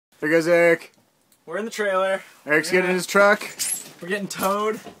There goes Eric. We're in the trailer. Eric's getting in his truck. We're getting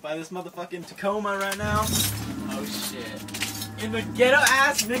towed by this motherfucking Tacoma right now. Oh shit. In the ghetto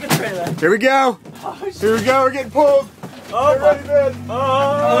ass nigga trailer. Here we go. Oh shit. Here we go. We're getting pulled. Oh, get ready, man.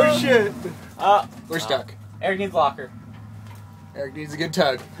 Oh shit. We're stuck. Eric needs locker. Eric needs a good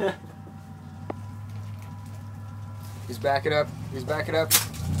tug. He's backing up. He's backing up.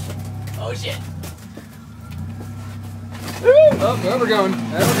 Oh shit. Oh, there we're going.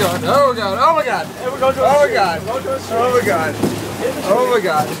 There we're going. Oh, we're going. Oh my god. And we're going to Oh my god. We're going to a street. Oh my god. Oh my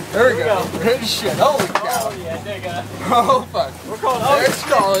god. There we go. Hit shit. Holy cow. Oh yeah, nigga. Oh fuck. We're calling. Eric's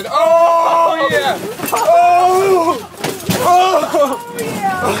calling. Oh yeah. Oh. Oh.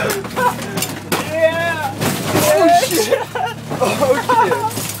 Yeah. Yeah. Oh shit. Oh shit.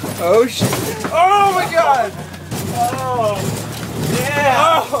 Oh shit. Oh my god. Oh.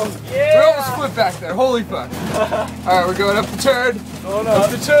 Yeah. Oh. Yeah. We almost flipped back there. Holy fuck. Alright, we're going up the turn. Going up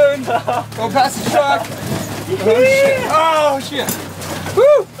the turn. Going past the truck. Oh shit. Oh shit.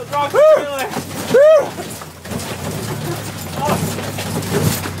 Woo. Let's rock the trailer. Woo. Oh.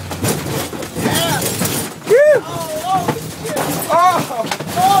 Yeah. Woo. Oh shit. Oh.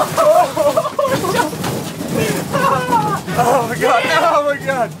 Oh my god. Oh my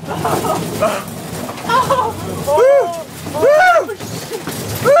god. Woo. Woo.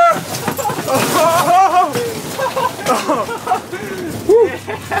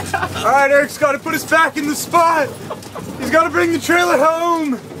 Alright, Eric's got to put us back in the spot. He's got to bring the trailer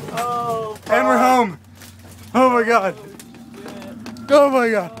home. Oh, and we're home. Oh my god. Oh my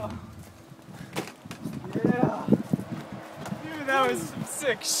god. Yeah. Dude, that was some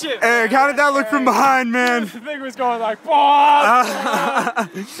sick shit. Eric, how did that look from behind, man? The thing was going like, it felt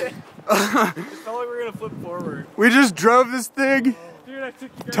like we were gonna flip forward. We just drove this thing, Dude, I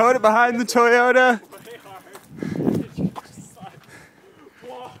took you guys towed it behind the Toyota.